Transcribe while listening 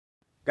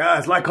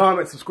Guys, like,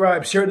 comment,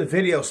 subscribe, share the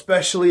video,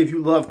 especially if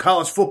you love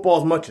college football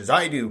as much as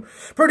I do.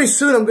 Pretty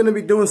soon I'm going to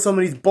be doing some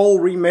of these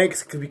bowl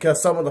remakes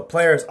because some of the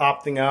players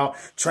opting out,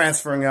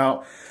 transferring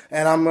out.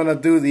 And I'm going to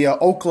do the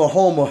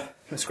Oklahoma.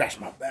 Let me scratch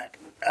my back.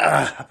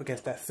 Up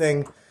against that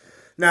thing.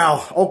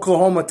 Now,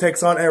 Oklahoma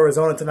takes on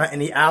Arizona tonight in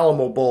the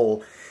Alamo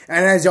Bowl.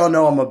 And as y'all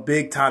know, I'm a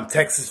big-time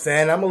Texas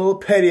fan. I'm a little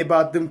petty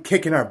about them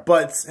kicking our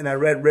butts in that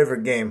Red River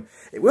game.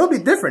 It will be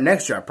different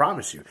next year, I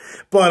promise you.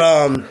 But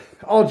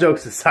all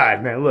jokes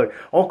aside, man, look,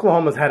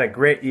 Oklahoma's had a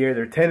great year.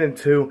 They're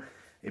 10-2.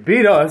 They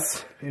beat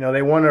us. You know,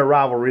 they won their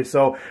rivalry.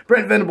 So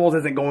Brent Venables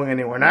isn't going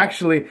anywhere. And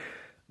actually,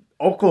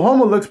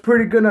 Oklahoma looks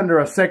pretty good under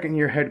a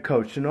second-year head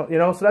coach. You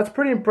know, so that's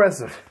pretty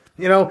impressive.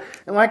 You know,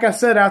 and like I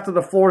said, after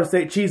the Florida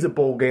State Cheez-It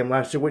Bowl game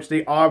last year, which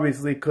they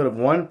obviously could have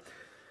won,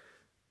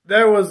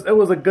 it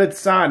was a good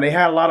sign. They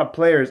had a lot of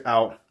players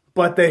out,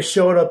 but they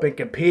showed up and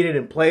competed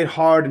and played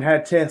hard and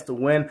had a chance to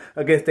win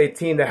against a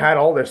team that had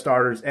all their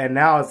starters, and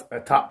now it's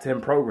a top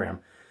 10 program.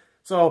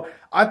 So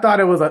I thought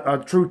it was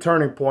a true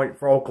turning point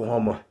for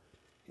Oklahoma.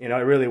 You know,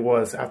 it really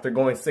was after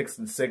going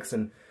 6-6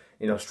 and,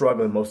 you know,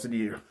 struggling most of the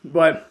year.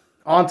 But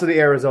on to the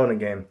Arizona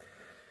game.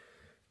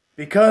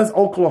 Because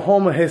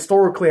Oklahoma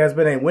historically has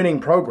been a winning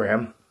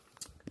program,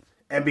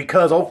 and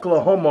because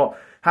Oklahoma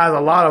has a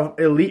lot of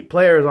elite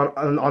players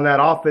on that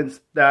offense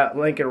that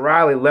Lincoln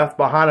Riley left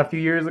behind a few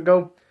years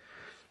ago,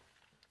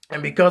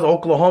 and because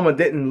Oklahoma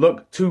didn't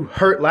look too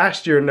hurt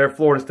last year in their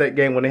Florida State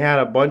game when they had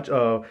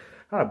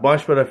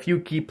a few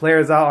key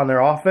players out on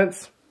their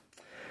offense,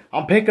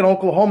 I'm picking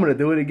Oklahoma to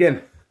do it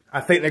again. I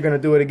think they're going to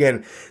do it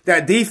again.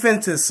 That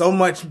defense is so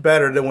much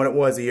better than what it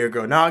was a year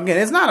ago. Now, again,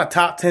 it's not a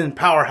top 10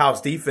 powerhouse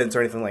defense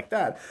or anything like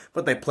that,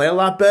 but they play a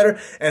lot better,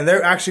 and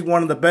they're actually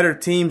one of the better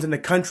teams in the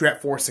country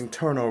at forcing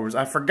turnovers.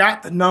 I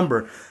forgot the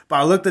number, but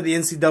I looked at the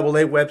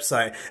NCAA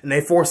website, and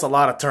they force a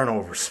lot of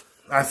turnovers.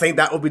 I think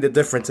that will be the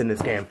difference in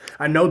this game.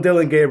 I know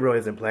Dylan Gabriel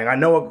isn't playing. I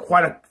know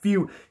quite a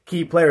few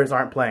key players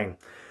aren't playing.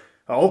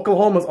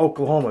 Oklahoma's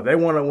Oklahoma. They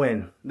want to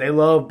win. They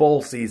love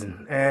bowl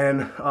season,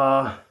 and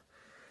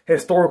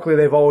historically,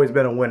 they've always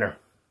been a winner,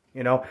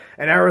 you know.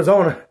 And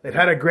Arizona, they've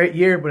had a great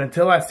year, but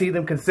until I see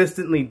them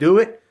consistently do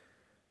it,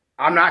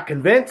 I'm not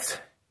convinced.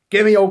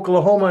 Give me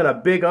Oklahoma in a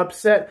big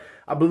upset.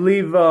 I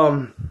believe,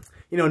 you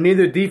know,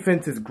 neither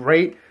defense is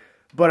great,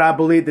 but I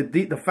believe that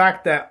the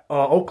fact that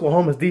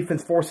Oklahoma's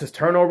defense forces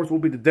turnovers will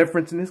be the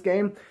difference in this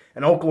game,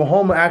 and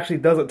Oklahoma actually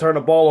doesn't turn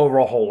the ball over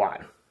a whole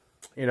lot.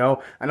 You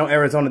know, I know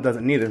Arizona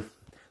doesn't either.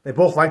 They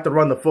both like to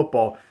run the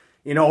football.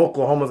 You know,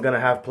 Oklahoma's going to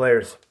have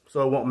players,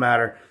 so it won't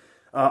matter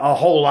a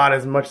whole lot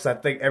as much as I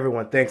think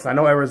everyone thinks. I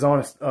know Arizona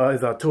is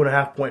a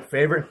 2.5-point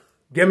favorite.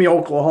 Give me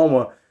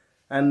Oklahoma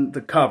and the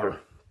cover.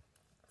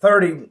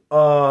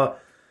 35-31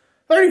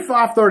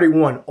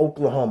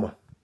 Oklahoma.